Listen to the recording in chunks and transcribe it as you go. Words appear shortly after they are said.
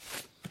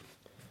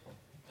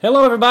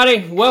Hello,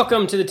 everybody.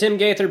 Welcome to the Tim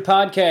Gaither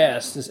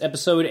Podcast. This is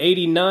episode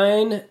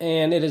 89,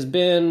 and it has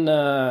been,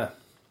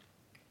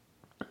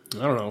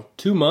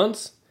 2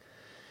 months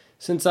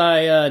since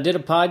I did a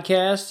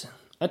podcast.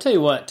 I tell you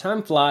what,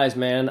 time flies,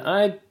 man.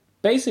 I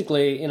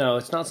basically,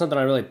 it's not something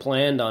I really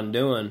planned on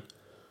doing.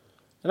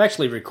 I've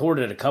actually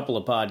recorded a couple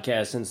of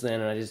podcasts since then,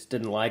 and I just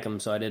didn't like them,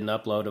 so I didn't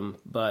upload them.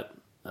 But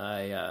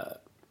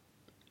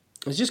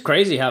it's just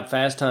crazy how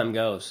fast time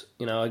goes.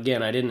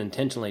 Again, I didn't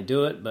intentionally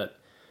do it, but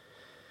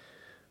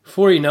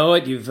before you know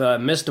it, you've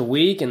missed a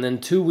week, and then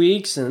 2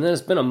 weeks, and then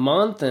it's been a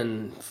month,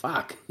 and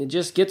fuck, it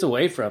just gets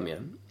away from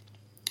you.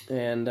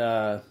 And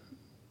I've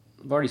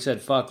already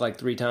said fuck like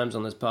 3 times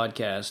on this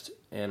podcast,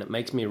 and it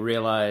makes me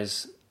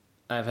realize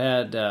I've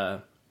had,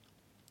 I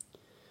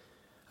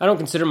don't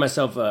consider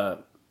myself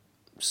a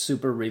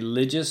super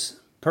religious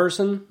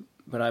person,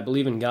 but I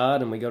believe in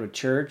God, and we go to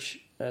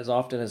church as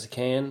often as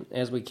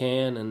we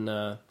can, and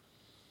I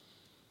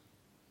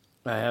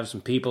have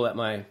some people at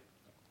my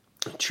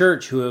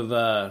church who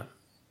have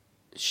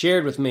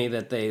shared with me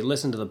that they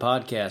listen to the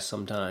podcast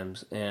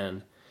sometimes,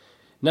 and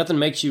nothing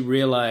makes you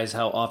realize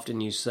how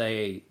often you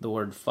say the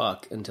word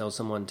fuck until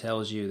someone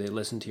tells you they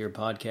listen to your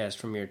podcast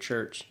from your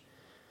church.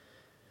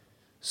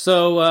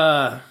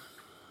 So,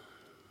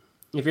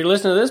 if you're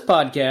listening to this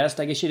podcast,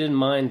 I guess you didn't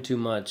mind too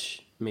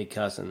much me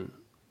cussing,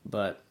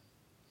 but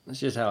that's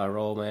just how I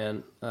roll,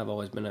 man. I've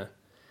always been a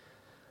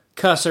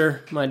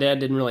cusser. My dad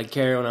didn't really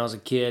care when I was a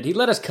kid. He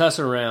let us cuss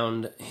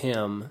around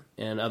him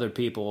and other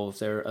people. If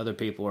there were other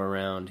people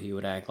around, he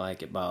would act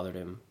like it bothered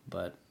him,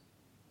 but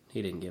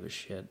he didn't give a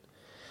shit.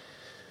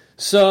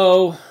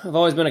 So, I've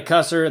always been a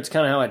cusser. It's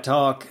kind of how I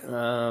talk.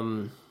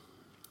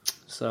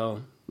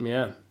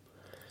 Yeah.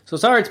 So,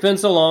 sorry it's been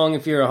so long.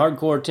 If you're a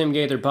hardcore Tim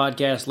Gaither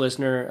podcast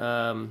listener,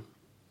 I've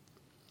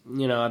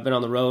been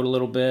on the road a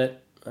little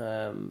bit.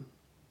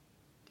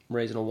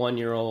 Raising a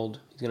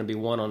 1-year-old. He's going to be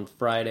 1 on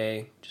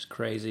Friday, which is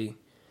crazy.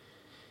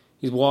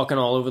 He's walking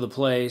all over the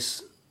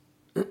place.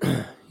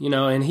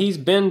 And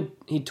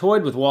he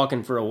toyed with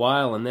walking for a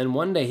while, and then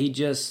one day he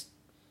just,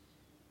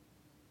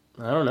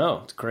 I don't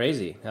know, it's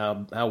crazy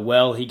how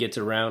well he gets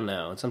around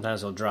now. And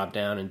sometimes he'll drop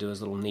down and do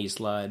his little knee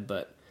slide,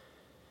 but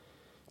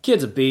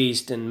kid's a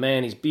beast, and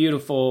man, he's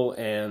beautiful,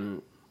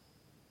 and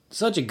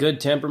such a good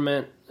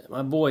temperament.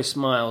 My boy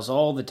smiles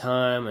all the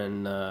time,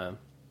 and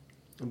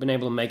I've been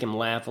able to make him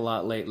laugh a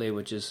lot lately,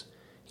 which is,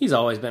 he's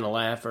always been a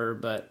laugher,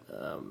 but,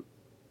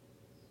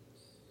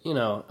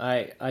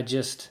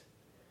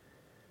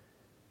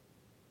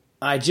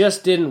 I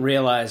just didn't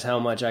realize how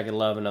much I could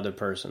love another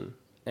person,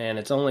 and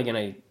it's only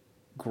going to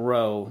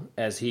grow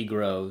as he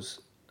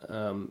grows.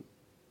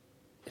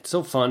 It's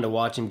so fun to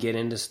watch him get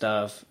into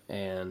stuff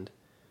and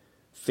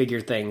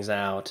figure things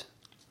out,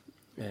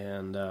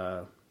 and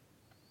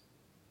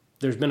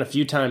there's been a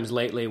few times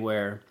lately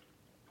where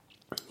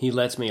he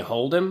lets me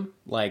hold him,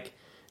 like,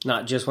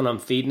 not just when I'm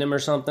feeding him or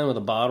something with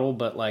a bottle,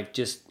 but like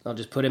I'll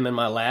just put him in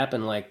my lap,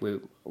 and like we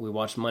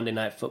watched Monday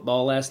Night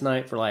Football last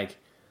night for like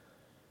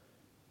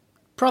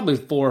probably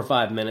 4 or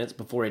 5 minutes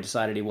before he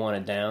decided he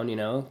wanted down,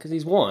 because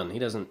he's 1. He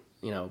doesn't,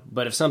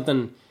 but if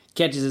something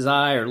catches his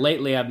eye, or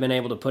lately I've been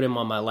able to put him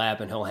on my lap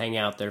and he'll hang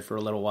out there for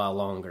a little while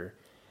longer.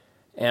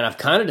 And I've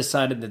kind of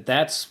decided that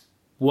that's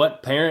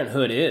what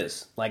parenthood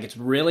is. Like, it's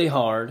really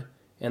hard,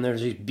 and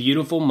there's these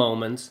beautiful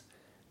moments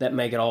that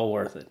make it all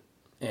worth it.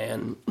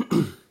 And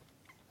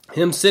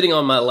him sitting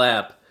on my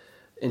lap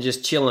and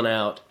just chilling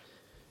out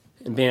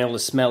and being able to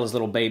smell his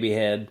little baby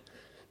head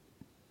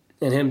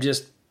and him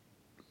just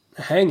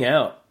hang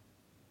out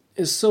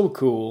is so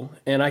cool.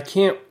 And I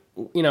can't,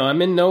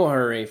 I'm in no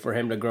hurry for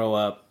him to grow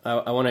up.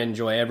 I want to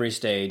enjoy every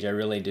stage. I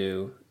really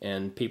do.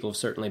 And people have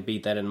certainly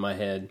beat that in my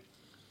head.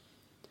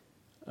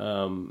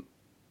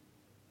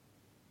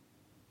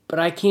 But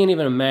I can't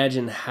even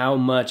imagine how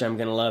much I'm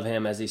going to love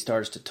him as he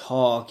starts to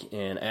talk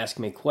and ask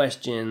me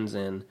questions,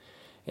 and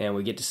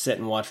we get to sit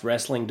and watch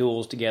wrestling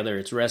duels together.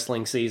 It's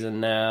wrestling season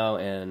now,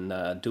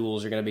 and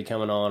duels are going to be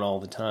coming on all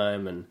the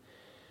time.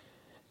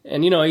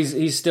 And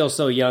he's still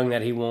so young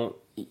that he won't,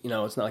 it's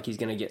not like he's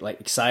going to get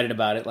like excited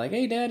about it, like,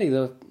 hey, Daddy,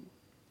 the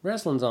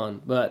wrestling's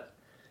on. But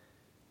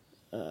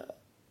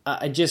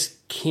I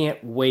just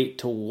can't wait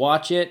to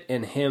watch it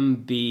and him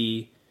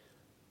be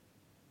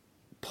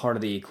part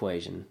of the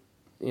equation.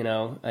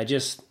 I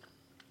just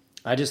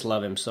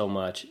love him so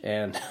much.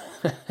 And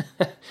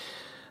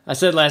I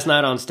said last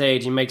night on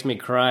stage, he makes me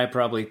cry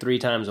probably 3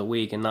 times a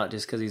week, and not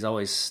just because he's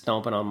always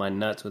stomping on my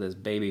nuts with his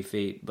baby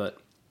feet, but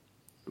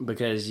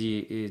because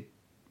it's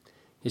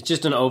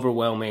just an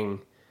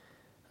overwhelming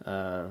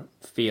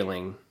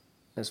feeling.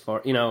 As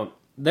far,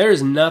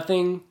 there's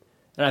nothing,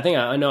 and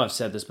I know I've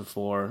said this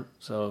before,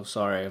 so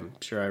sorry, I'm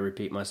sure I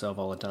repeat myself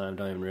all the time,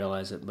 don't even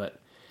realize it,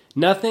 but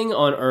nothing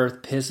on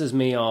earth pisses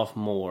me off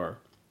more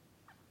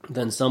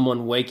than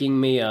someone waking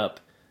me up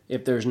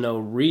if there's no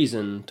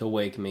reason to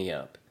wake me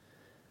up.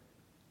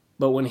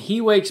 But when he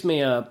wakes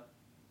me up,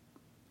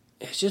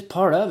 it's just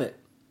part of it,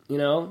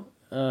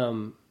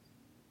 And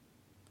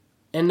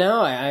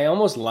now I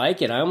almost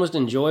like it. I almost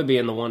enjoy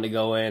being the one to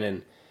go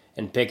in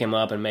and pick him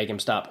up and make him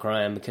stop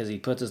crying because he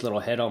puts his little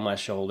head on my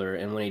shoulder.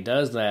 And when he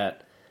does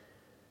that,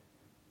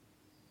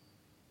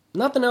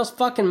 nothing else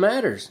fucking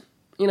matters.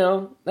 You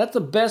know, that's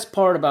the best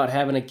part about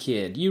having a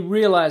kid. You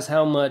realize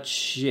how much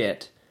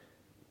shit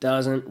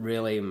doesn't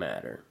really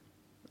matter.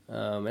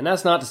 And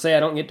that's not to say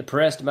I don't get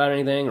depressed about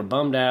anything or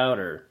bummed out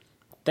or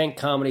think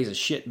comedy's a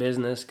shit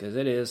business, because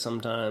it is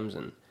sometimes,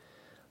 and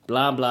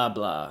blah, blah,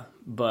 blah.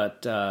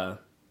 But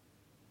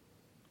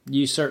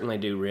you certainly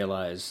do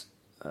realize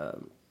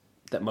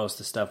that most of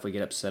the stuff we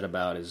get upset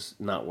about is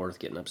not worth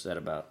getting upset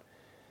about.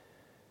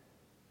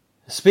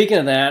 Speaking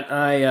of that,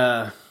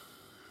 I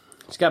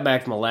just got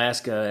back from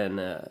Alaska, and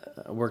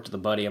I worked with a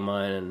buddy of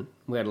mine, and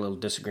we had a little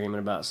disagreement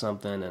about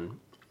something, and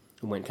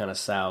it went kind of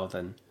south,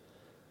 and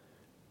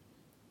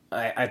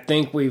I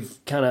think we've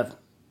kind of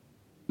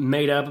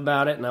made up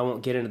about it, and I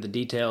won't get into the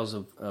details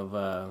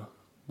of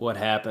what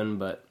happened,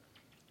 but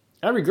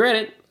I regret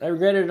it. I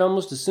regretted it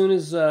almost as soon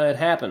as it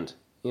happened.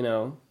 You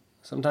know,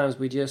 sometimes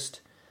we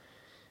just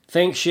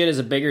think shit is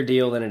a bigger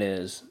deal than it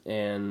is,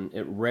 and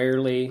it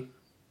rarely,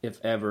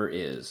 if ever,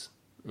 is.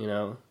 You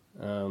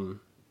know,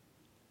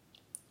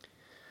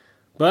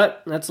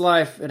 but that's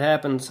life. It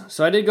happens.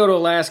 So I did go to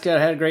Alaska. I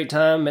had a great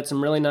time. Met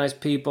some really nice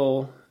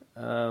people.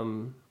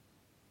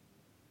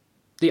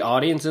 The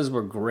audiences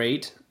were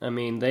great. I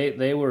mean,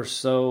 they were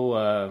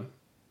so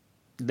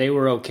they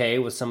were okay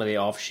with some of the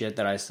off shit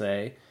that I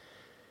say.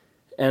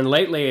 And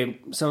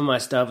lately, some of my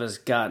stuff has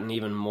gotten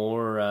even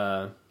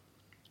more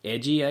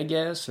edgy, I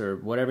guess, or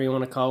whatever you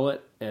want to call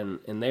it. And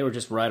they were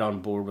just right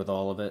on board with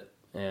all of it.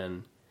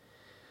 And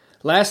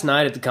last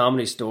night at the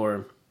Comedy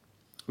Store,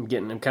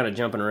 I'm kind of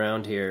jumping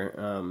around here.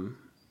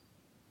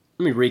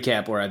 Let me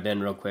recap where I've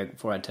been real quick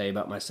before I tell you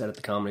about my set at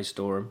the Comedy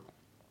Store.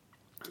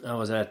 I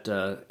was at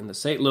in the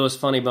St. Louis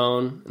Funny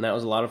Bone, and that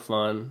was a lot of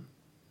fun.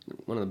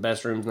 One of the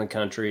best rooms in the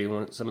country,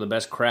 some of the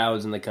best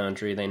crowds in the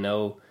country. They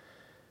know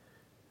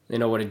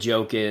what a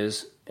joke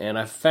is. And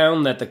I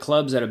found that the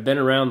clubs that have been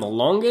around the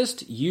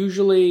longest,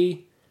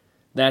 usually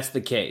that's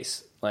the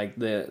case. Like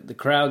the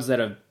crowds that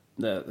have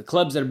the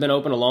clubs that have been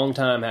open a long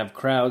time have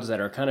crowds that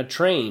are kind of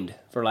trained,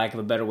 for lack of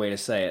a better way to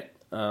say it.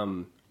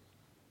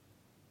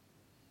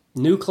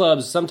 New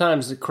clubs,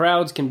 sometimes the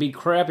crowds can be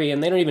crappy,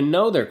 and they don't even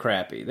know they're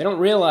crappy. They don't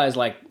realize,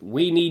 like,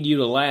 we need you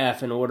to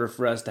laugh in order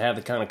for us to have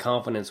the kind of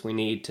confidence we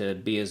need to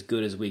be as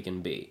good as we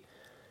can be.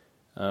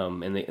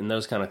 And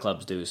those kind of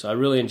clubs do. So I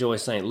really enjoy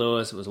St.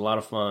 Louis. It was a lot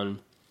of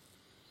fun.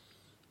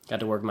 Got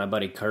to work with my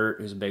buddy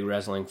Kurt, who's a big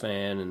wrestling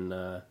fan,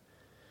 and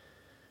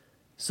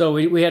so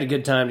we had a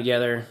good time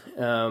together.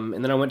 And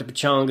then I went to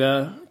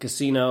Pechanga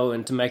Casino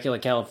in Temecula,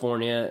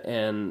 California,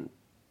 and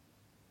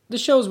the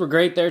shows were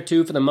great there,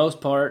 too, for the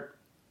most part.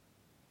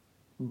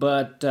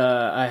 But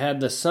I had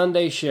the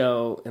Sunday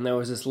show, and there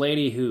was this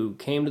lady who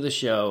came to the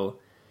show,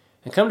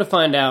 and come to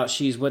find out,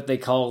 she's what they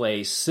call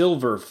a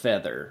silver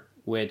feather,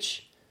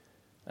 which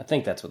I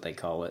think that's what they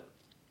call it.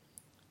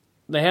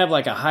 They have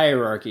like a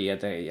hierarchy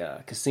at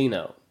the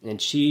casino,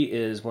 and she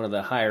is one of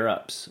the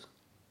higher-ups,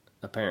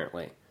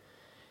 apparently.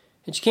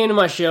 And she came to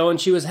my show,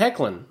 and she was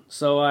heckling,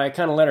 so I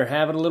kind of let her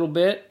have it a little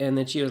bit, and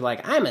then she was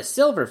like, "I'm a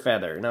silver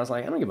feather," and I was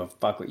like, "I don't give a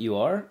fuck what you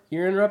are.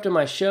 You're interrupting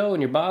my show,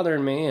 and you're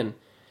bothering me," and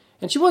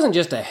she wasn't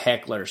just a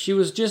heckler. She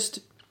was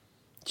just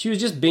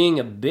being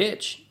a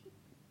bitch,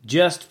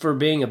 just for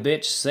being a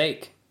bitch's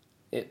sake.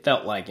 It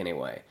felt like,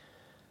 anyway.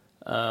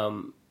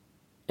 And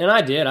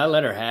I did. I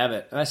let her have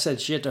it. I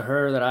said shit to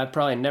her that I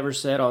probably never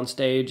said on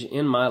stage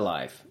in my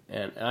life.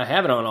 And I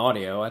have it on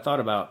audio. I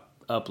thought about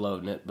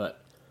uploading it,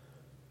 but,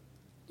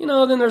 you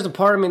know, then there's a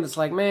part of me that's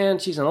like, man,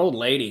 she's an old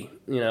lady,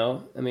 you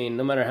know? I mean,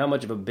 no matter how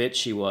much of a bitch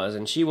she was,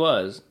 and she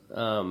was,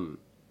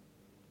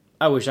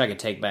 I wish I could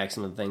take back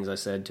some of the things I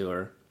said to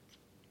her.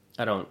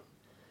 I don't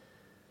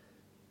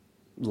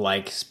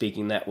like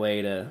speaking that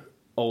way to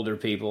older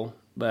people,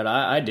 but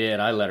I did.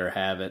 I let her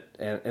have it.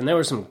 And there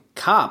were some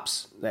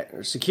cops,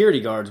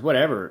 security guards,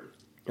 whatever,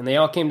 and they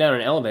all came down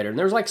an elevator, and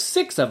there was like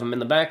 6 of them in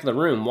the back of the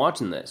room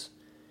watching this.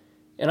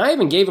 And I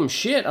even gave them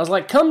shit. I was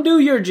like, come do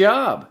your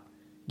job.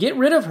 Get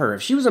rid of her.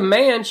 If she was a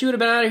man, she would have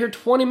been out of here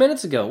 20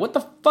 minutes ago. What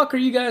the fuck are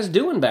you guys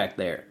doing back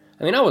there?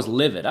 I mean, I was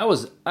livid.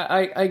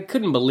 I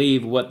couldn't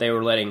believe what they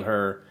were letting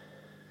her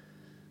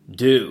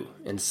do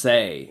and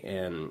say,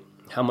 and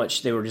how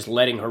much they were just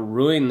letting her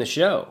ruin the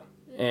show.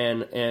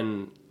 And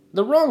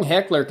the wrong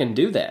heckler can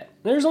do that.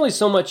 There's only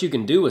so much you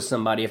can do with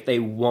somebody if they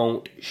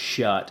won't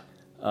shut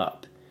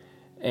up.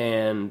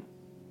 And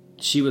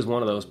she was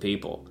one of those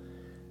people.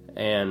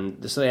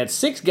 And so they had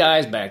 6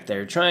 guys back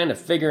there trying to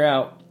figure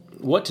out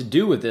what to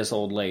do with this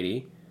old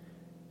lady.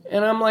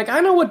 And I'm like, I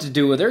know what to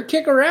do with her.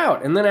 Kick her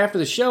out. And then after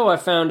the show, I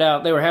found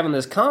out they were having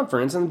this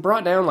conference and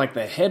brought down like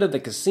the head of the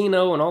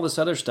casino and all this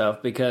other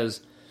stuff because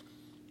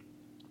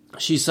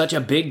she's such a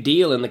big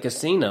deal in the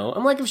casino.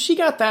 I'm like, if she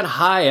got that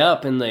high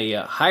up in the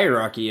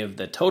hierarchy of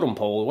the totem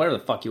pole, whatever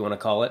the fuck you want to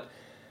call it,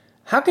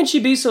 how can she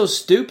be so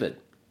stupid?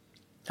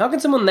 How can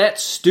someone that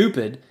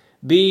stupid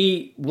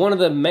be one of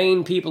the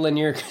main people in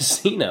your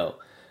casino?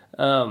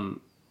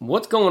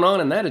 What's going on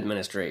in that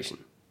administration?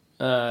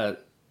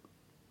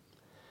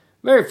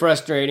 very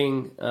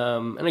frustrating.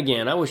 And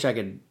again, I wish I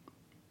could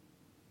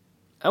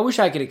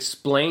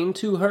explain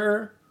to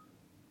her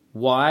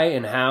why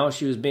and how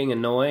she was being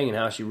annoying and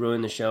how she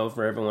ruined the show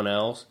for everyone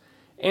else,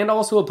 and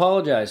also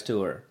apologize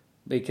to her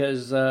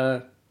because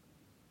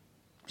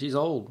she's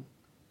old.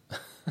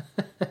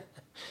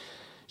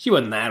 She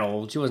wasn't that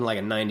old. She wasn't like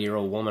a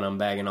 90-year-old woman I'm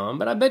bagging on,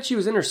 but I bet she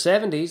was in her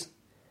 70s.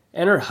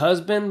 And her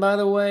husband, by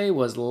the way,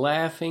 was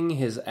laughing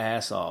his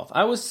ass off.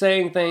 I was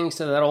saying things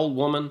to that old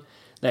woman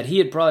that he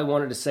had probably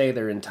wanted to say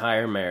their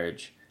entire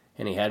marriage,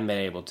 and he hadn't been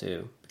able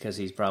to because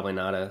he's probably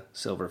not a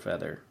silver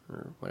feather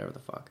or whatever the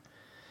fuck.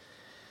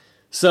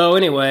 So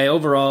anyway,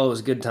 overall, it was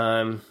a good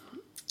time.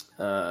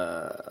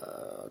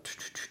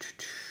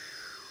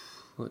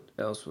 What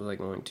else was I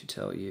going to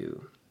tell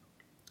you?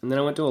 And then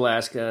I went to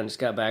Alaska and just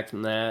got back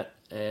from that.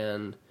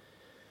 And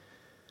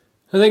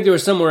I think there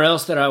was somewhere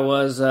else that I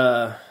was...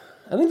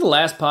 I think the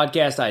last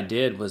podcast I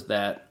did was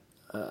that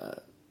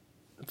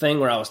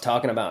thing where I was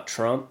talking about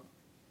Trump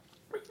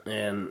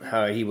and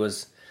how he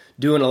was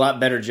doing a lot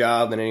better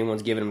job than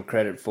anyone's giving him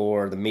credit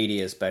for. The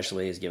media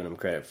especially is giving him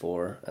credit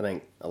for. I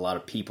think a lot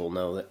of people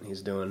know that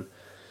he's doing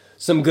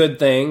some good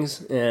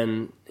things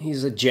and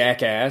he's a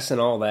jackass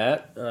and all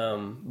that.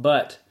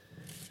 But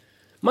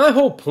my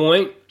whole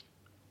point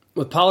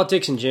with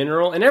politics in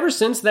general, and ever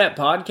since that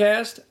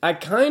podcast, I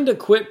kind of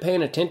quit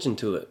paying attention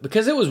to it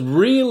because it was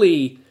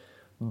really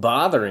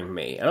bothering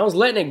me. And I was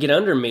letting it get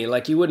under me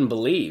like you wouldn't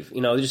believe. You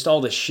know, just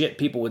all the shit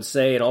people would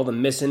say and all the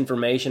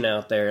misinformation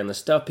out there and the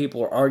stuff people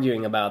were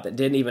arguing about that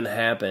didn't even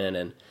happen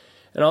and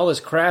all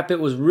this crap. It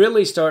was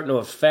really starting to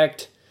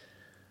affect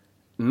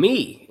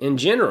me in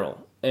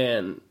general.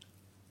 And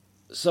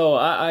so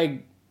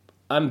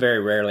I'm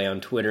very rarely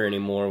on Twitter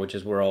anymore, which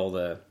is where all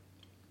the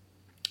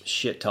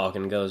shit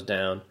talking goes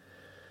down.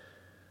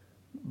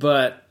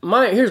 But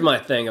here's my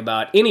thing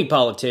about any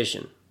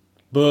politician.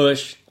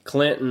 Bush,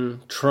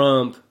 Clinton,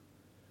 Trump,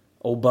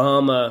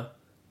 Obama,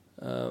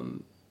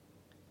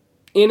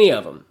 any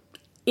of them.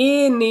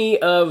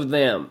 Any of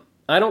them.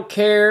 I don't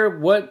care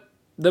what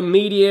the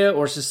media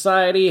or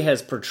society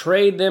has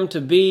portrayed them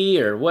to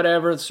be or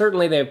whatever.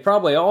 Certainly they've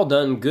probably all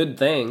done good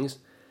things.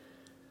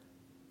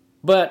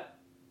 But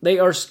they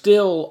are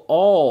still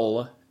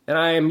all, and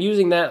I am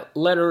using that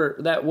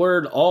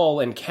word all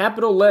in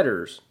capital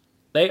letters.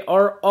 They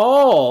are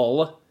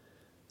all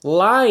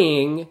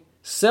lying,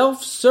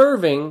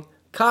 self-serving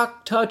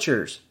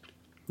cock-touchers.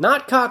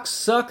 Not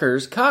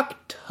cock-suckers,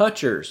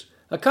 cock-touchers.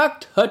 A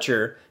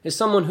cock-toucher is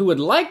someone who would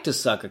like to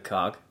suck a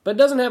cock, but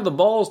doesn't have the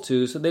balls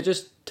to, so they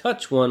just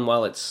touch one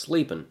while it's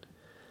sleeping.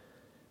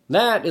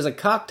 That is a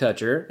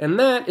cock-toucher, and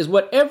that is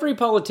what every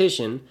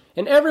politician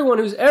and everyone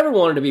who's ever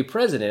wanted to be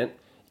president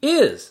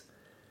is.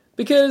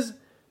 Because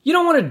you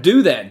don't want to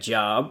do that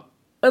job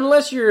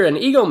unless you're an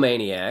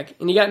egomaniac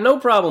and you got no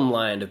problem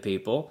lying to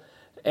people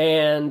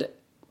and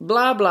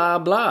blah, blah,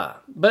 blah.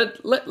 But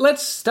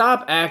let's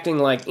stop acting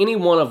like any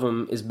one of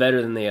them is better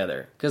than the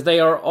other. Because they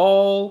are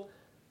all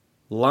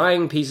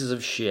lying pieces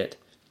of shit.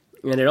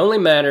 And it only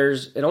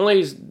matters,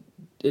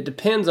 it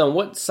depends on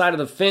what side of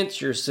the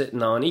fence you're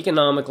sitting on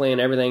economically and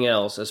everything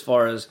else as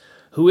far as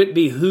who it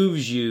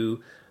behooves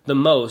you the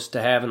most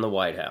to have in the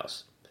White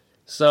House.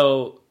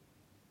 So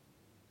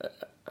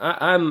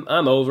I'm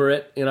over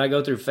it, and I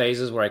go through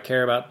phases where I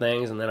care about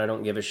things and then I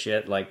don't give a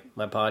shit, like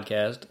my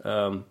podcast.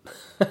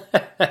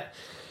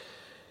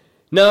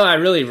 No, I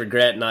really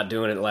regret not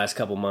doing it the last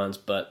couple months,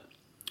 but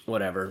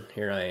whatever,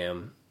 here I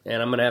am.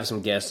 And I'm going to have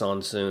some guests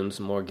on soon,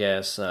 some more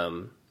guests. I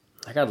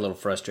got a little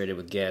frustrated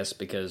with guests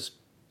because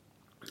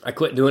I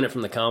quit doing it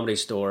from the Comedy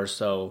Store,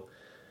 so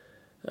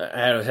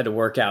I had to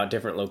work out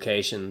different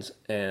locations,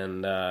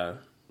 and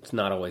it's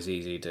not always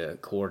easy to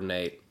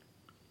coordinate.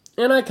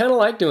 And I kind of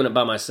like doing it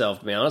by myself,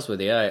 to be honest with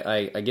you.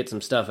 I get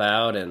some stuff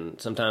out, and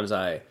sometimes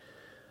I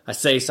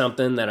say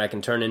something that I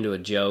can turn into a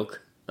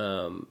joke.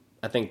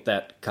 I think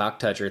that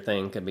cock-toucher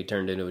thing could be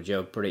turned into a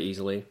joke pretty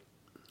easily.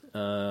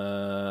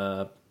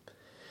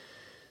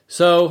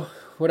 So,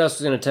 what else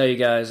was I going to tell you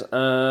guys?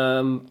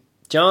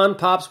 John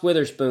Pops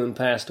Witherspoon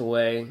passed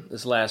away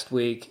this last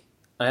week.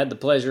 I had the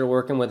pleasure of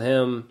working with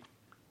him.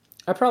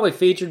 I probably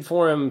featured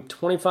for him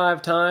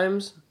 25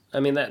 times. I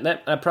mean,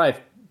 I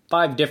probably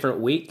 5 different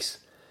weeks.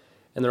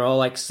 And they're all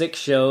like 6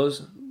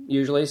 shows,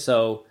 usually,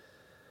 so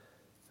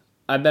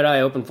I bet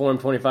I opened for him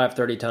 25,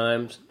 30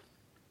 times.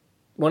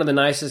 One of the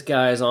nicest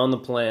guys on the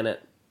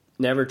planet.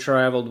 Never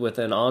traveled with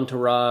an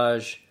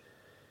entourage.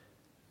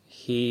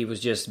 He was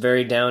just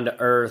very down to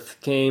earth,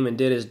 came and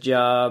did his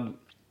job.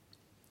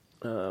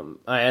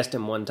 I asked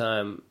him one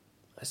time,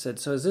 I said,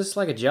 so is this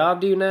like a job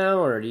to you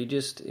now, or do you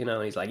just,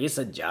 he's like, it's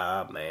a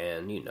job,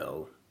 man,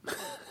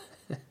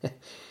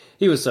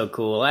 He was so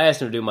cool. I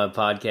asked him to do my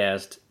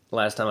podcast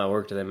last time I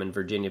worked with him in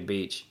Virginia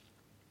Beach,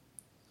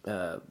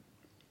 probably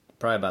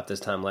about this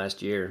time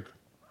last year.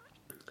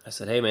 I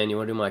said, hey man, you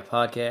want to do my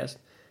podcast?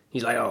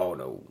 He's like, oh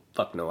no,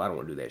 fuck no, I don't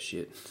want to do that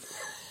shit.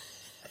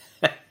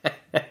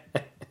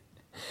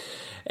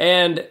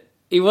 And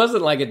he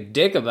wasn't like a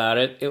dick about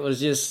it. It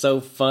was just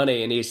so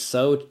funny, and he's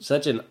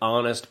such an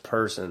honest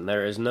person.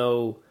 There is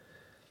no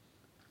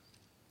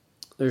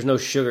there's no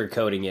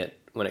sugarcoating it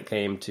when it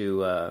came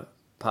to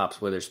Pops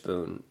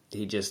Witherspoon.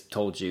 He just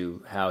told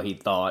you how he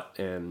thought,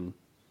 and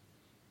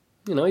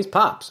he's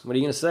Pops. What are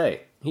you gonna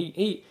say?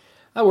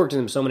 I worked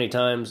with him so many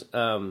times.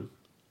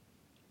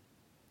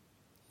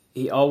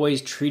 He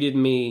always treated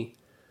me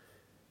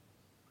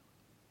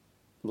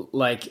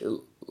like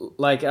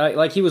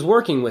he was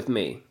working with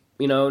me.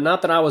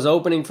 Not that I was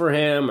opening for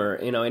him,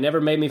 or he never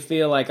made me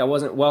feel like I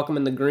wasn't welcome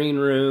in the green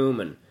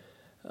room.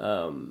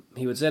 And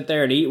he would sit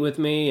there and eat with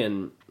me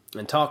and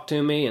talk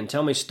to me and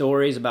tell me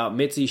stories about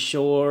Mitzi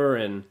Shore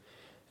and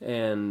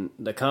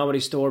the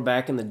Comedy Store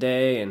back in the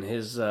day and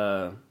his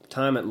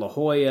time at La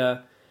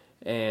Jolla,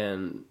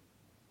 and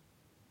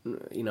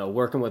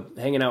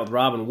hanging out with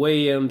Robin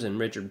Williams and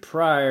Richard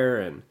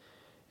Pryor,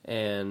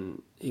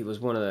 and he was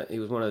one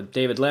of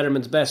David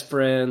Letterman's best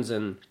friends,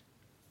 and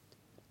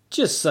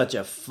just such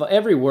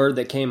every word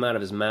that came out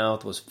of his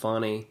mouth was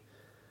funny.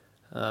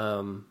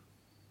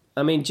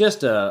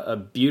 Just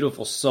a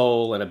beautiful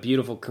soul and a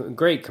beautiful,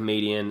 great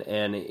comedian.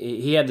 And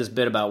he had this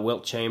bit about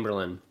Wilt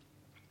Chamberlain,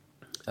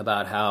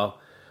 about how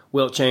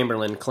Wilt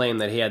Chamberlain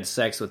claimed that he had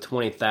sex with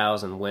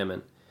 20,000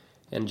 women.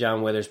 And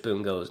John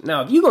Witherspoon goes,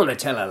 "Now, if you're going to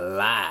tell a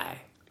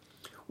lie,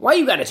 why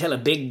you got to tell a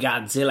big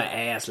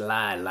Godzilla-ass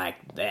lie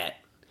like that?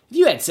 If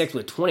you had sex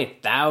with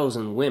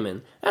 20,000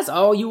 women, that's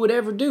all you would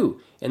ever do."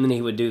 And then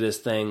he would do this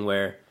thing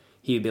where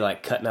he'd be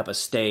like cutting up a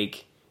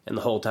steak, and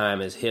the whole time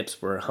his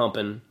hips were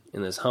humping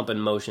in this humping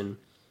motion.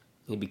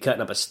 He'd be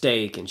cutting up a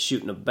steak and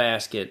shooting a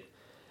basket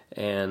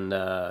and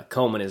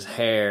combing his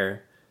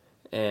hair,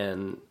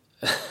 and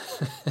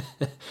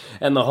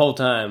and the whole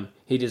time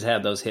he just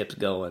had those hips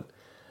going.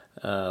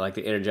 Like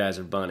the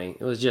Energizer Bunny.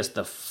 It was just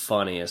the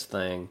funniest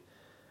thing.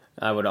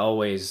 I would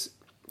always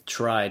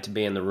try to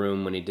be in the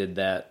room when he did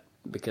that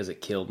because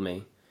it killed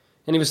me.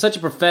 And he was such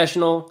a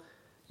professional.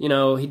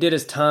 He did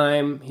his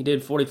time. He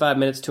did 45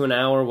 minutes to an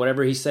hour.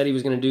 Whatever he said he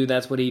was going to do,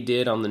 that's what he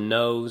did on the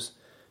nose.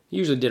 He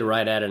usually did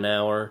right at an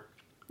hour.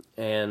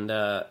 And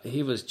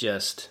he was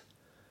just...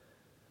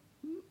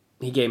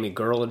 He gave me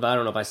girl advice. I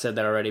don't know if I said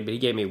that already, but he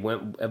gave me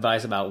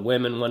advice about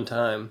women one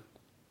time.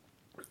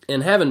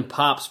 And having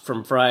Pops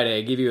from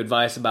Friday give you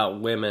advice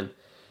about women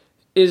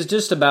is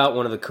just about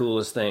one of the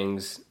coolest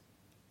things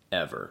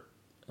ever.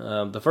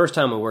 The first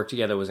time we worked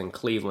together was in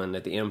Cleveland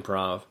at the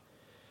Improv.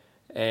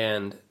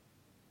 And,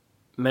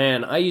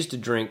 man, I used to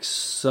drink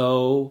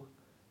so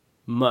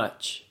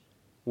much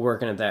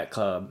working at that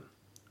club.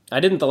 I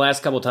didn't the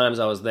last couple times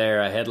I was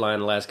there. I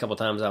headlined the last couple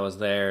times I was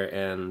there.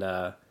 And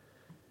I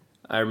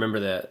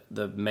remember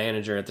the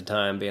manager at the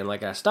time being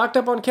like, "I stocked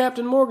up on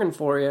Captain Morgan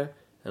for you."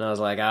 And I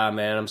was like,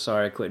 "Man, I'm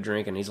sorry, I quit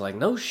drinking." He's like,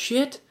 "No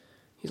shit."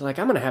 He's like,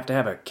 "I'm going to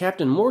have a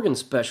Captain Morgan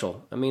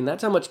special.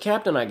 That's how much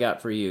Captain I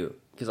got for you."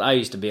 Because I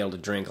used to be able to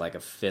drink like a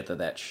fifth of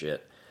that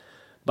shit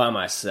by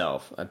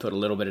myself. I'd put a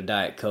little bit of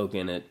Diet Coke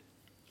in it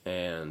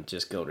and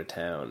just go to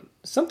town.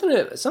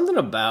 Something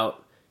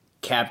about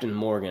Captain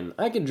Morgan.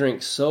 I could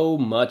drink so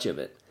much of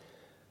it.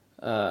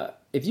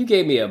 If you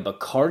gave me a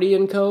Bacardi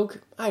and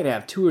Coke, I'd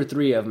have 2 or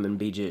 3 of them and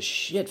be just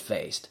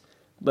shit-faced.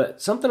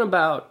 But something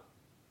about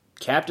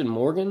Captain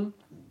Morgan,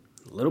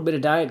 a little bit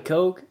of Diet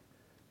Coke,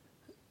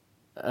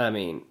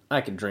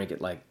 I could drink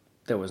it like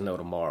there was no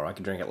tomorrow. I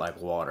could drink it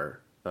like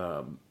water.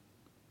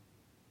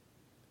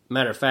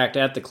 Matter of fact,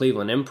 at the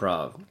Cleveland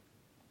Improv,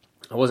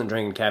 I wasn't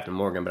drinking Captain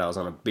Morgan, but I was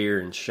on a beer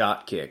and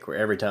shot kick where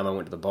every time I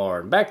went to the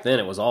bar, and back then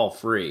it was all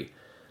free.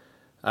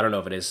 I don't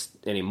know if it is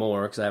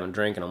anymore because I haven't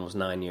drank in almost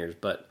 9 years,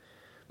 but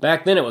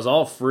back then it was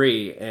all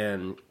free,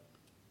 and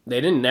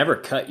they didn't never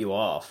cut you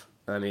off.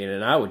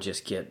 And I would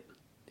just get...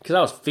 Because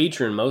I was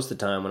featuring most of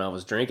the time when I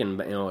was drinking,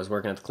 I was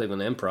working at the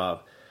Cleveland Improv.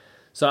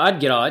 So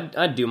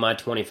I'd do my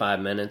 25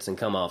 minutes and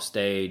come off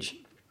stage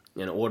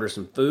and order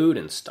some food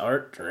and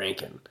start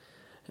drinking.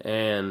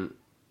 And,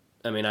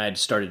 I had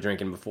started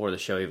drinking before the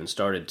show even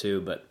started too,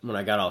 but when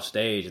I got off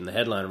stage and the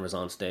headliner was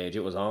on stage,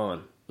 it was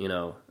on,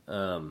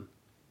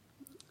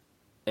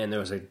 and there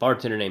was a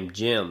bartender named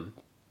Jim,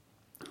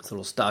 this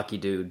little stocky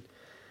dude,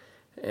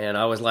 and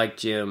I always liked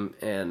Jim,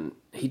 and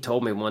he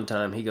told me one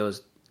time, he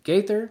goes,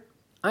 "Gaither,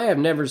 I have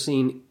never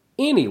seen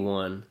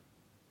anyone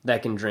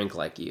that can drink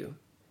like you."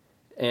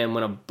 And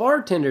when a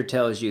bartender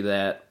tells you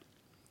that,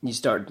 you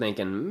start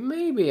thinking,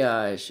 maybe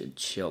I should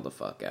chill the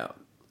fuck out.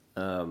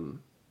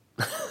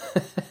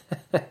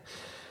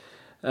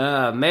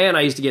 Man,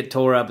 I used to get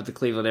tore up at the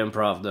Cleveland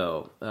Improv,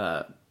 though.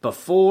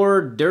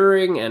 Before,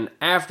 during, and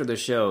after the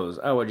shows,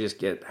 I would just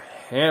get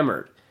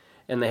hammered.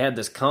 And they had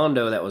this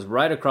condo that was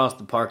right across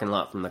the parking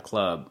lot from the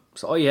club.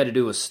 So all you had to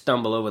do was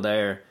stumble over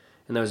there,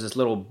 and there was this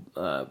little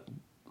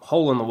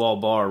hole-in-the-wall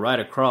bar right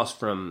across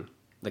from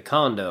the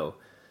condo.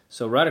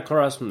 So right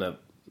across from the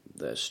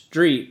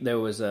street, there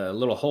was a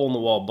little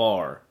hole-in-the-wall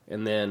bar.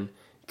 And then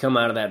come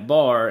out of that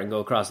bar and go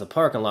across the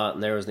parking lot,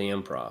 and there was the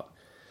Improv.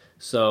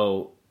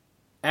 So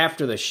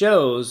after the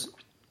shows,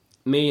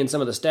 me and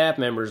some of the staff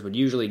members would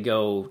usually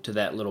go to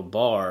that little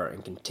bar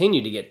and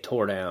continue to get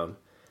tore down.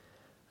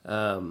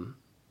 And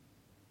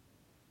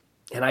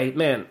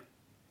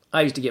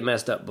I used to get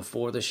messed up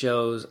before the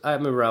shows. I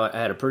remember I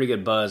had a pretty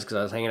good buzz because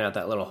I was hanging out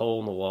that little hole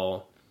in the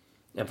wall.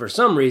 And for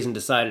some reason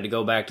decided to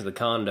go back to the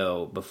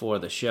condo before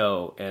the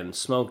show and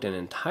smoked an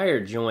entire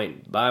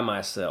joint by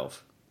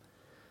myself.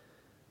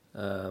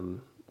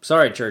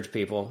 Sorry, church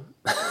people.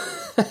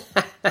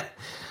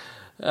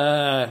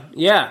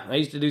 Yeah, I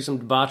used to do some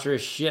debaucherous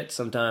shit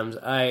sometimes.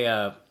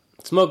 I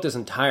smoked this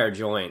entire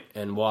joint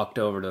and walked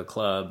over to the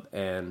club,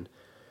 and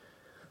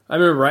I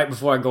remember right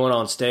before I going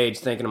on stage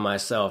thinking to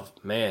myself,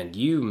 man,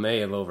 you may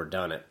have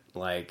overdone it.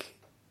 Like,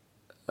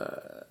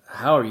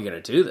 how are you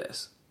going to do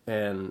this?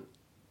 And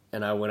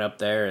I went up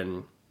there,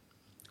 and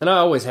I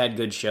always had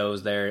good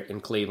shows there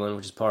in Cleveland,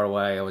 which is part of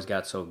why I always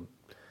got so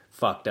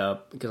fucked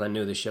up, because I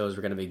knew the shows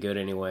were going to be good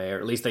anyway, or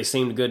at least they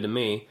seemed good to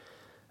me.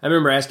 I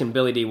remember asking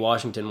Billy D.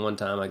 Washington one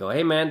time, I go,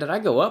 hey man, did I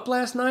go up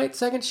last night,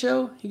 second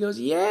show? He goes,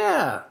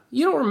 yeah.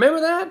 You don't remember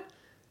that?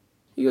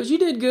 He goes, you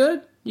did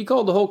good. You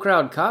called the whole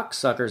crowd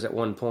cocksuckers at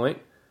one point.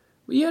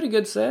 Well, you had a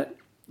good set.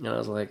 And I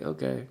was like,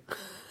 okay.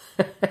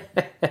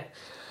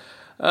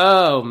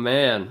 Oh,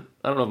 man.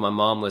 I don't know if my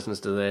mom listens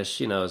to this.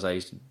 She knows I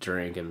used to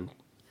drink and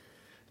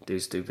do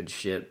stupid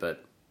shit,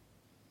 but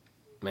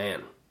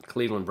man,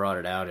 Cleveland brought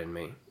it out in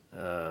me.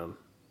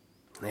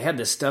 They had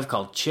this stuff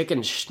called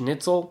chicken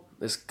schnitzel.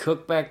 This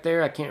cook back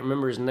there, I can't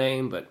remember his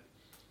name, but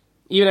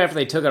even after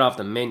they took it off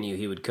the menu,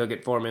 he would cook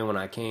it for me when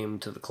I came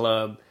to the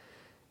club.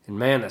 And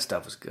man, that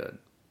stuff was good.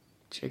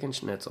 Chicken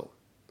schnitzel.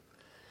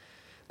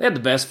 They had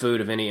the best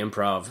food of any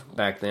improv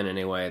back then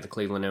anyway, the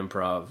Cleveland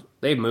Improv.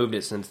 They've moved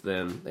it since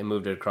then. They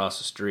moved it across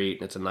the street,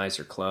 and it's a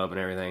nicer club and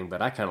everything,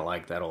 but I kind of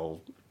like that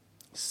old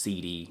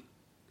seedy,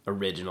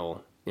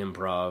 original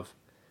improv.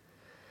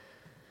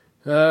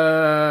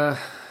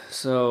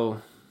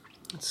 So,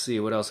 let's see,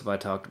 what else have I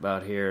talked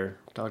about here?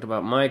 Talked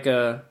about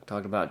Micah,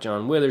 talked about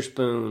John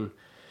Witherspoon,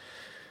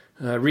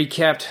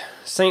 recapped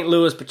St.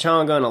 Louis,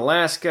 Pechanga, and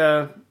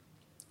Alaska.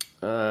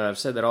 I've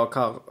said that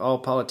all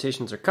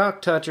politicians are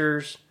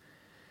cock-touchers.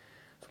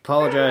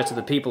 Apologize to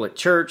the people at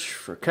church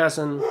for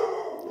cussing.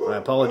 I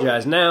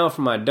apologize now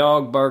for my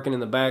dog barking in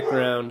the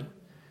background.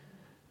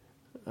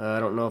 I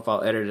don't know if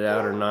I'll edit it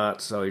out or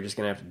not, so you're just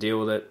going to have to deal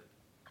with it.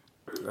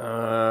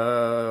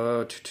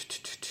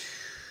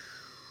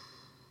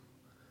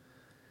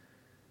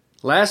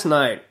 Last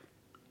night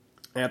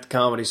at the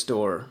Comedy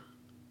Store,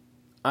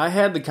 I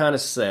had the kind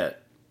of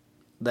set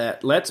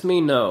that lets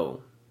me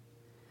know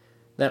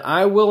that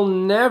I will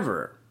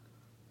never,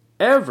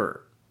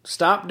 ever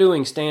stop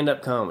doing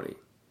stand-up comedy.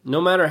 No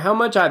matter how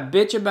much I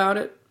bitch about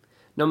it,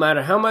 no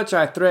matter how much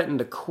I threaten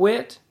to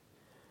quit,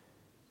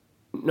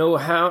 no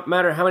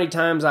matter how many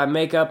times I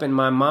make up in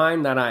my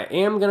mind that I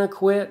am going to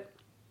quit,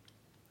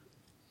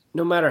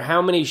 no matter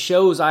how many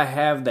shows I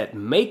have that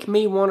make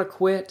me want to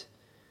quit,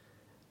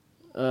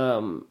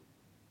 no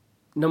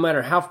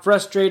matter how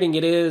frustrating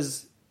it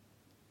is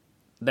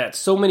that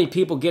so many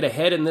people get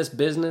ahead in this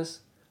business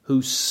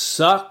who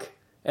suck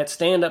at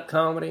stand-up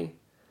comedy,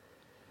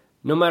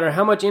 no matter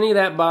how much any of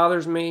that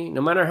bothers me,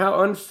 no matter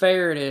how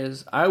unfair it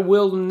is, I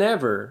will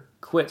never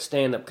quit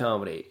stand-up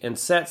comedy. And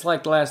sets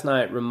like last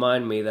night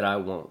remind me that I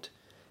won't.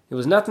 It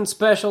was nothing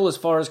special as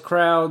far as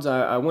crowds.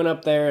 I went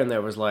up there and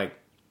there was I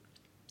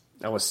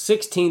was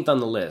 16th on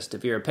the list.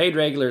 If you're a paid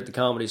regular at the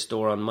Comedy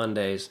Store on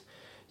Mondays,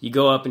 you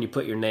go up and you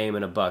put your name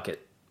in a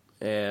bucket.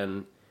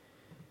 And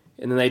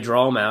then they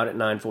draw them out at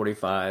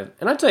 9:45.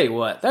 And I tell you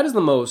what, that is the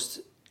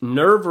most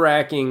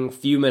nerve-wracking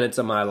few minutes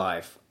of my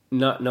life.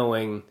 Not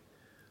knowing,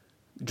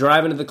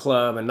 driving to the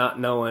club and not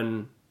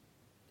knowing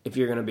if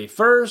you're going to be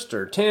first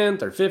or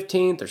 10th or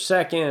 15th or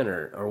second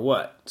or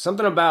what.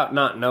 Something about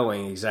not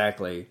knowing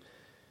exactly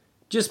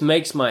just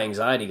makes my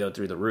anxiety go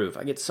through the roof.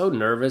 I get so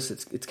nervous,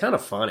 it's kind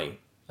of funny.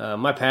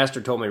 My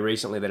pastor told me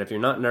recently that if you're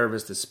not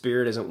nervous, the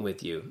Spirit isn't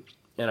with you.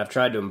 And I've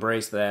tried to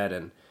embrace that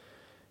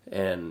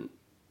and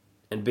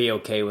be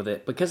okay with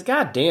it. Because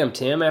goddamn,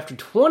 Tim, after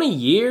 20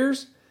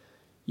 years,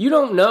 you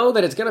don't know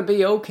that it's going to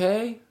be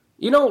okay?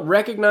 You don't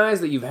recognize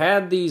that you've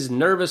had these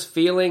nervous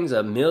feelings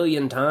a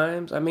million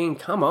times? I mean,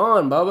 come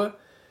on, Bubba.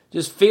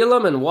 Just feel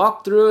them and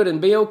walk through it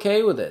and be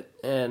okay with it.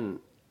 And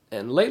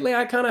lately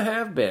I kind of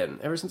have been.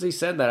 Ever since he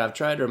said that, I've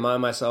tried to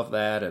remind myself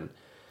that. And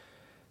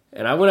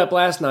I went up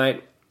last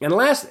night, and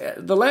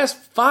the last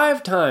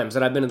 5 times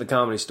that I've been to the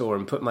Comedy Store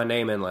and put my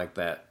name in like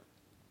that,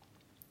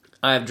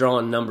 I have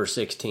drawn number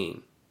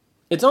 16.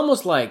 It's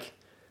almost like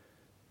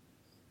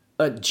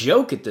a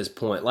joke at this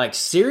point. Like,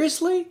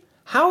 seriously?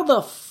 How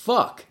the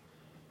fuck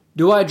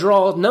do I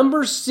draw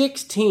number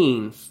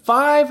 16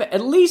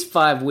 at least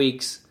 5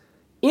 weeks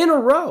in a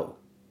row?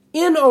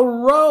 In a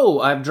row,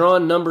 I've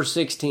drawn number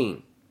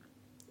 16.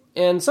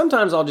 And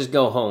sometimes I'll just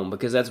go home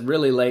because that's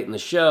really late in the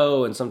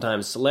show, and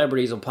sometimes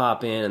celebrities will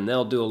pop in and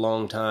they'll do a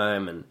long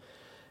time,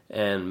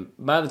 and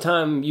by the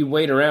time you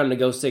wait around to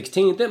go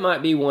 16th, it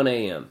might be 1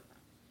 a.m.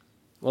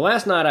 Well,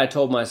 last night I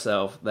told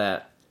myself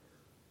that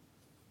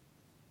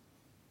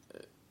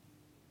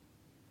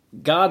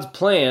God's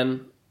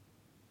plan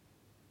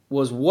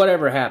was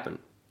whatever happened.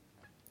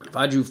 If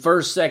I drew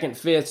 1st, 2nd,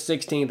 5th,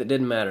 16th, it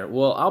didn't matter.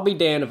 Well, I'll be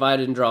damned if I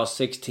didn't draw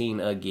 16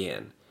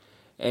 again.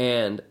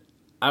 And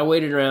I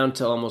waited around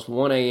till almost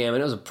 1 a.m.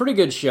 and it was a pretty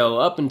good show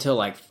up until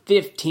like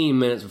 15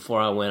 minutes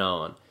before I went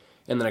on.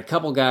 And then a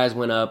couple guys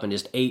went up and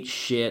just ate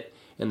shit,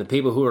 and the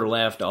people who were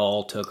left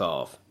all took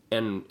off.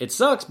 And it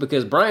sucks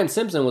because Brian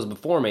Simpson was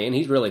before me, and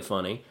he's really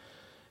funny.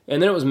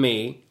 And then it was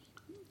me,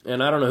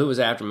 and I don't know who was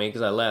after me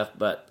because I left,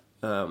 but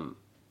by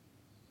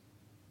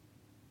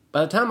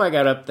the time I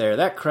got up there,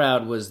 that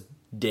crowd was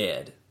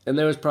dead. And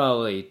there was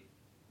probably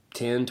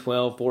 10,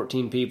 12,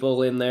 14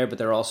 people in there, but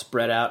they're all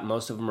spread out, and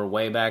most of them are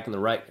way back in the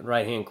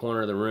right-hand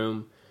corner of the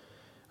room,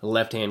 the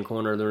left-hand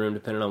corner of the room,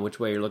 depending on which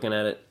way you're looking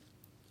at it.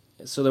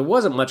 So there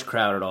wasn't much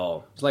crowd at all.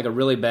 It was like a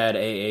really bad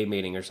AA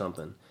meeting or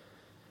something.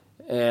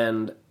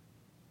 And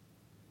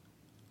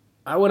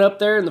I went up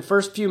there, in the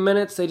first few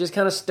minutes, they just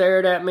kind of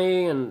stared at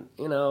me and,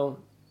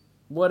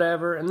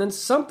 whatever. And then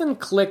something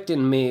clicked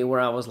in me where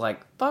I was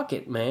like, fuck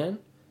it, man.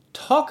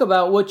 Talk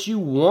about what you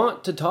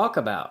want to talk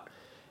about.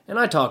 And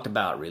I talked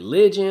about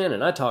religion,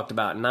 and I talked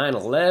about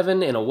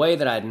 9/11 in a way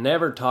that I'd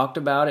never talked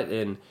about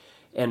it,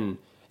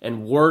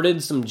 and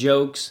worded some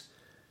jokes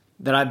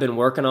that I've been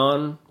working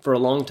on for a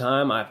long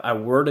time. I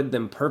worded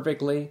them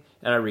perfectly,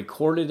 and I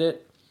recorded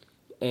it,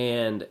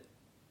 and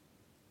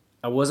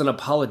I wasn't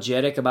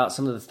apologetic about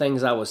some of the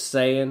things I was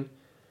saying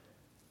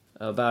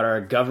about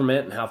our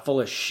government and how full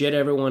of shit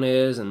everyone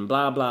is, and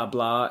blah, blah,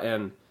 blah,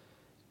 and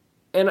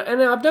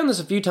I've done this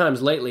a few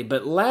times lately,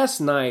 but last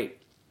night,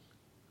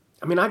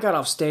 I got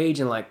off stage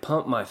and like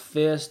pumped my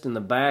fist in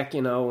the back,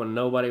 and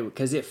nobody,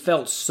 because it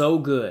felt so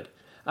good.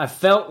 I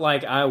felt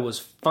like I was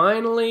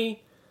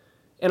finally,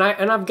 and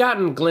I've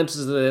gotten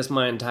glimpses of this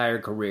my entire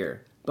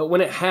career, but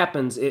when it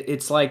happens,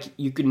 it's like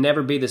you could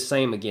never be the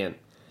same again.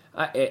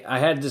 I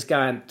had this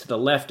guy to the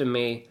left of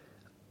me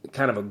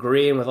kind of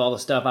agreeing with all the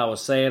stuff I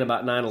was saying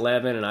about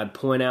 9/11, and I'd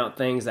point out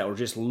things that were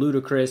just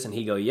ludicrous, and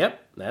he'd go,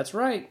 yep, that's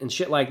right, and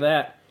shit like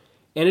that.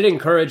 And it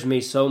encouraged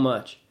me so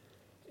much.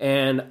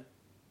 And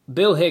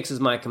Bill Hicks is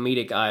my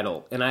comedic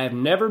idol, and I have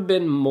never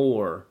been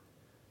more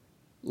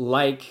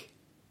like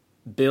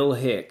Bill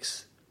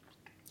Hicks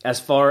as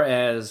far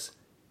as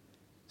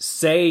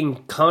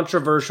saying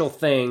controversial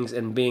things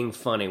and being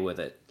funny with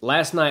it.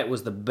 Last night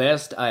was the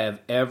best I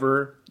have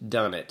ever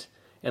done it.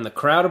 And the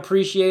crowd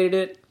appreciated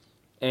it,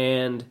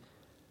 and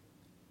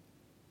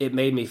it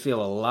made me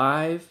feel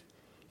alive,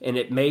 and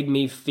it made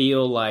me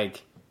feel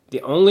like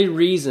the only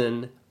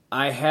reason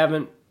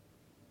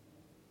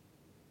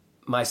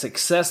my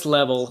success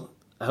level,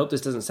 I hope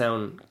this doesn't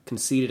sound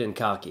conceited and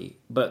cocky,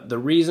 but the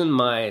reason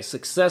my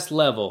success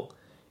level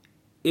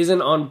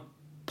isn't on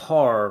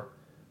par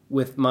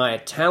with my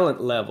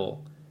talent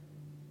level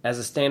as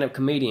a stand-up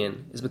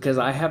comedian is because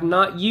I have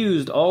not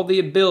used all the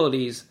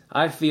abilities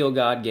I feel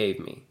God gave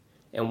me.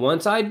 And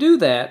once I do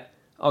that,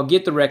 I'll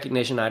get the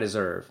recognition I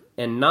deserve.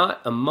 And not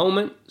a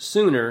moment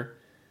sooner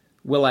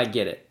will I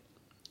get it.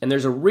 And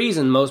there's a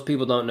reason most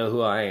people don't know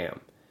who I am.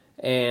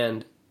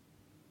 And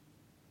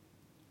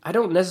I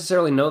don't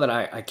necessarily know that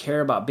I care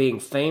about being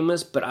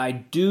famous, but I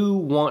do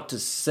want to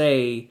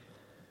say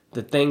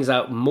the things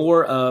out,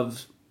 more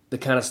of the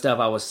kind of stuff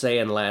I was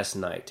saying last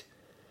night.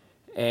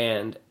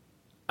 And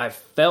I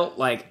felt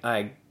like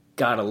I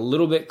got a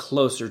little bit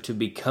closer to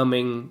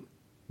becoming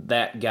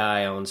that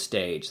guy on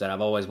stage that I've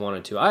always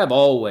wanted to. I have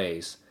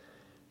always,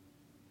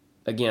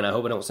 again, I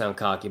hope I don't sound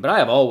cocky, but I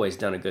have always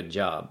done a good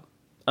job.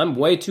 I'm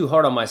way too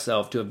hard on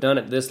myself to have done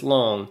it this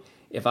long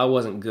if I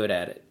wasn't good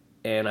at it.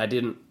 And I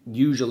didn't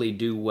usually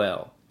do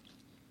well.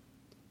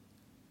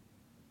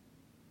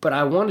 But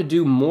I want to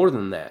do more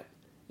than that.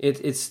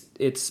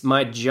 It's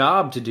my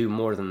job to do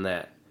more than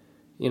that.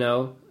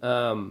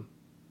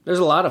 There's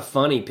a lot of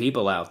funny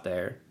people out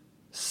there.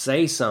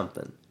 Say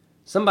something.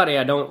 Somebody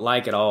I don't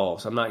like at all,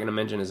 so I'm not going to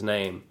mention his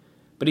name.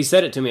 But he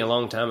said it to me a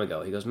long time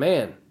ago. He goes,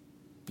 man,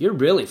 you're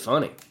really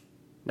funny.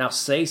 Now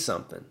say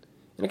something.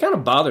 And it kind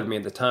of bothered me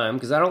at the time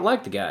because I don't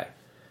like the guy.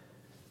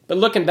 But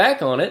looking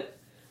back on it,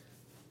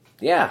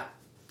 yeah,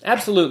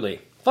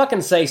 absolutely.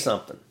 Fucking say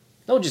something.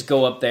 Don't just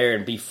go up there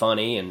and be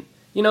funny. And,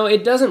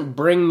 it doesn't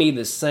bring me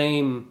the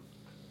same...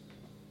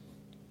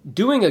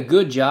 Doing a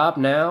good job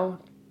now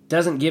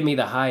doesn't give me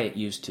the high it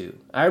used to.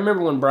 I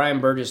remember when Brian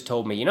Burgess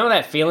told me,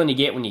 that feeling you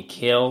get when you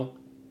kill?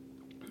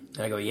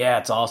 And I go, yeah,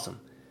 it's awesome.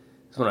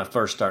 That's when I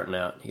first starting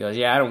out. He goes,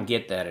 yeah, I don't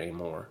get that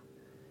anymore.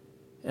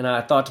 And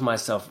I thought to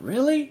myself,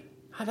 really?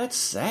 That's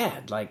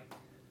sad. Like,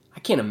 I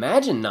can't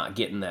imagine not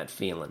getting that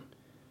feeling.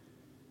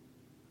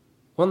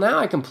 Well, now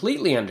I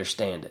completely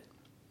understand it.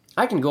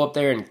 I can go up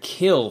there and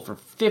kill for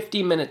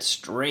 50 minutes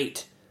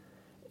straight.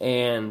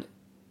 And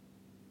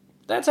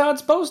that's how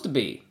it's supposed to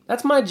be.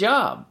 That's my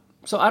job.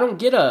 So I don't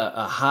get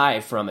a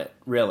high from it,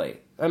 really.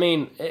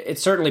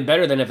 It's certainly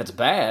better than if it's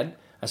bad.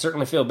 I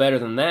certainly feel better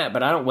than that,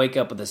 but I don't wake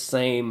up with the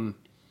same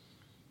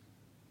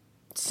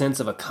sense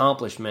of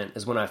accomplishment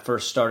as when I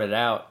first started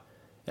out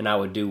and I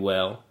would do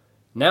well.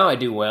 Now I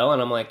do well,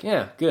 and I'm like,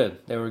 yeah, good.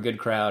 They were a good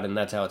crowd, and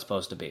that's how it's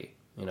supposed to be.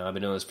 I've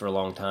been doing this for a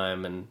long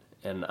time,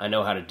 and I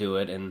know how to do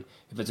it, and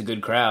if it's a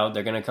good crowd,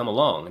 they're going to come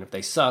along, and if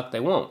they suck, they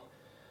won't.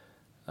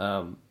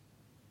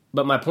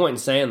 But my point in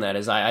saying that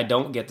is I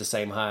don't get the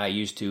same high I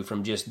used to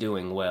from just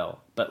doing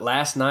well. But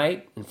last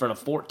night, in front of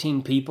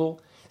 14 people,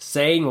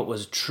 saying what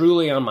was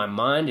truly on my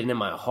mind and in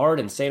my heart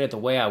and saying it the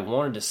way I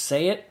wanted to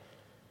say it,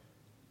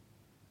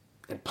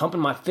 and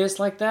pumping my fist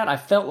like that, I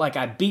felt like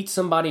I beat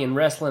somebody in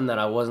wrestling that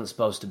I wasn't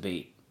supposed to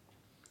beat.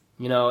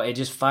 You know, it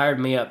just fired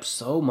me up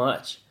so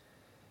much.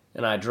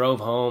 And I drove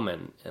home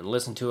and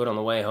listened to it on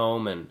the way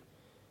home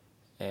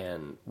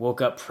and woke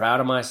up proud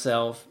of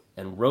myself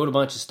and wrote a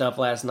bunch of stuff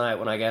last night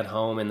when I got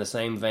home in the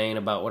same vein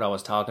about what I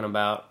was talking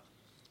about.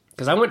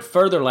 Because I went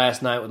further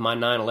last night with my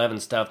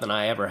 9/11 stuff than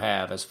I ever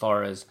have as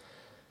far as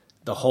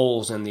the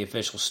holes in the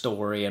official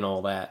story and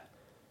all that.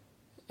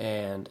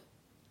 And,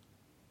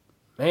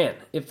 man,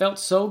 it felt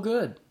so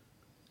good.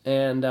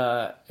 And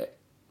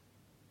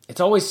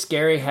it's always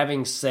scary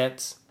having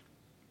sets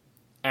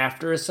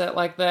after a set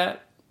like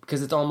that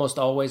because it's almost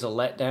always a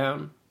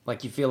letdown.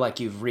 Like you feel like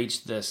you've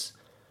reached this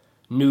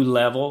new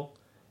level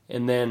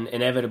and then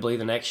inevitably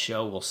the next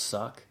show will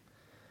suck.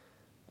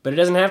 But it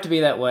doesn't have to be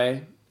that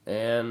way,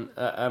 and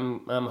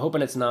I'm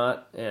hoping it's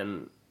not,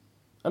 and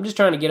I'm just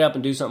trying to get up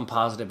and do something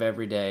positive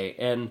every day.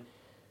 And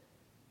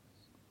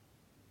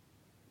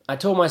I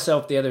told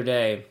myself the other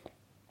day,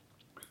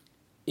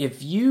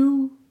 if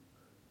you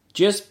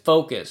just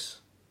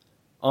focus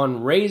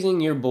on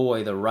raising your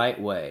boy the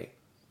right way,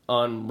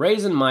 on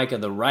raising Micah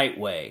the right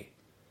way,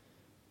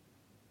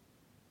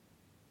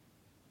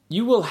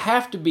 you will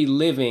have to be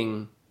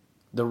living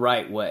the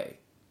right way.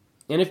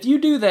 And if you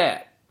do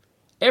that,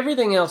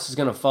 everything else is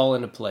going to fall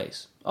into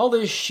place. All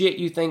this shit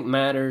you think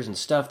matters and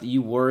stuff that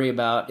you worry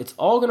about, it's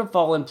all going to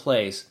fall in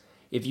place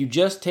if you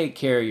just take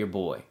care of your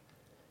boy.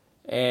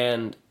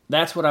 And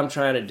that's what I'm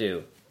trying to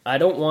do. I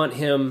don't want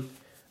him,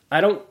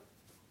 I don't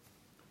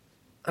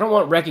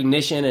want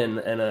recognition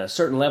and a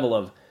certain level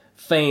of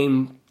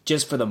fame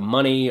just for the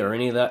money or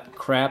any of that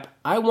crap.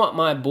 I want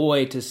my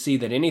boy to see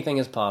that anything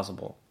is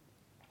possible.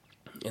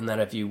 And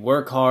that if you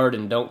work hard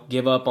and don't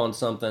give up on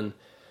something,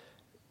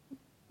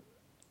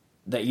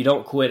 that you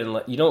don't quit and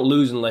you don't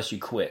lose unless you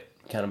quit,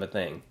 kind of a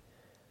thing.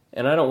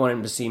 And I don't want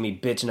him to see me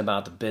bitching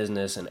about the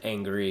business and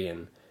angry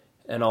and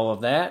all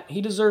of that. He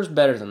deserves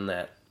better than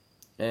that.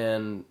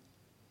 And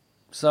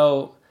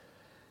so,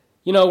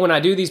 you know, when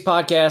I do these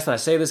podcasts and I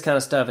say this kind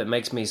of stuff, it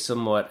makes me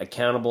somewhat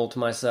accountable to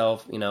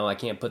myself. You know, I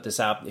can't put this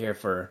out here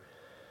for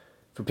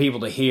people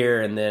to hear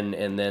and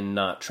then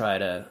not try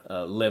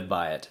to live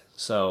by it.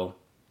 So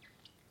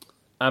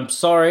I'm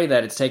sorry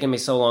that it's taken me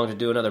so long to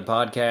do another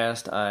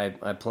podcast.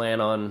 I plan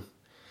on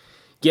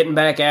getting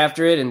back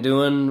after it and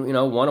doing, you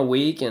know, one a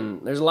week.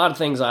 And there's a lot of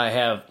things I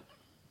have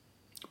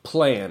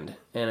planned.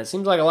 And it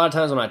seems like a lot of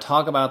times when I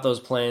talk about those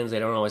plans, they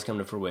don't always come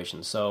to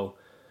fruition. So,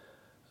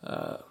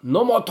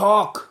 no more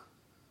talk.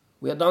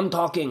 We are done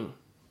talking.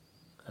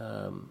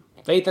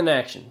 Faith in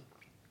action.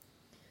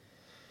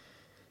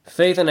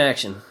 Faith in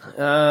action.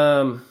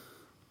 I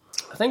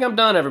think I'm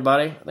done,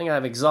 everybody. I think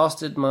I've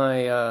exhausted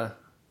my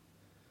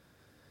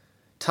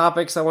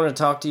topics I want to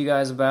talk to you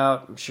guys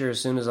about. I'm sure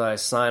as soon as I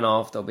sign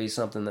off, there'll be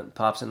something that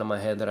pops into my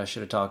head that I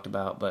should have talked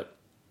about. But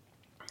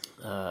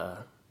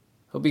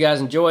hope you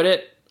guys enjoyed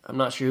it. I'm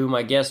not sure who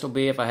my guest will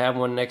be if I have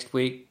one next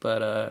week.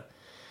 But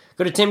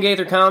go to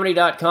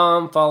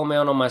timgaithercomedy.com. Follow me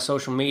on my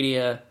social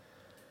media.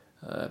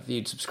 If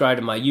you'd subscribe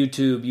to my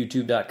YouTube,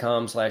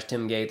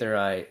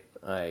 youtube.com/timgaither.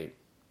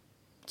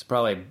 It's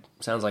probably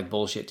sounds like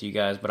bullshit to you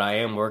guys, but I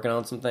am working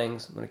on some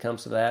things when it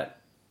comes to that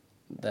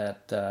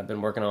I've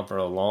been working on for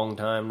a long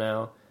time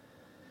now.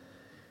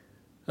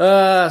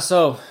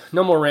 So,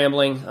 no more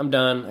rambling. I'm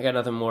done. I got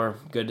nothing more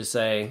good to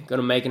say. Go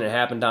to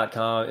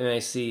makingithappen.com,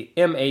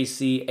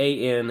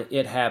 MACAN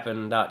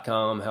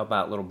ithappen.com. Help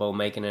out little Bo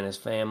Macon and his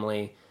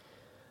family.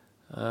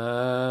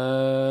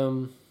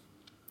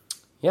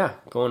 Yeah,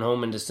 going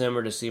home in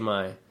December to see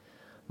my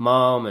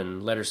mom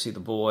and let her see the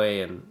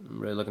boy, and I'm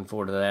really looking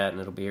forward to that,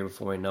 and it'll be here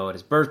before we know it.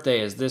 His birthday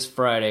is this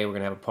Friday. We're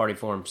going to have a party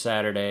for him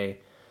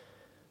Saturday,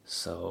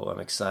 so I'm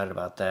excited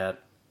about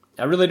that.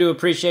 I really do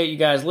appreciate you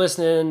guys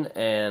listening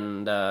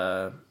and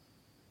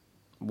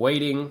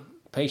waiting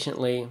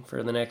patiently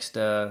for the next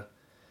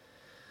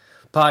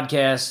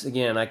podcast.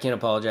 Again, I can't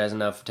apologize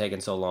enough for taking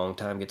so long.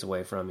 Time gets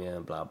away from you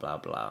and blah, blah,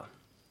 blah.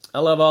 I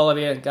love all of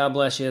you. God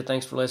bless you.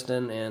 Thanks for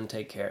listening, and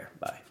take care.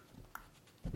 Bye.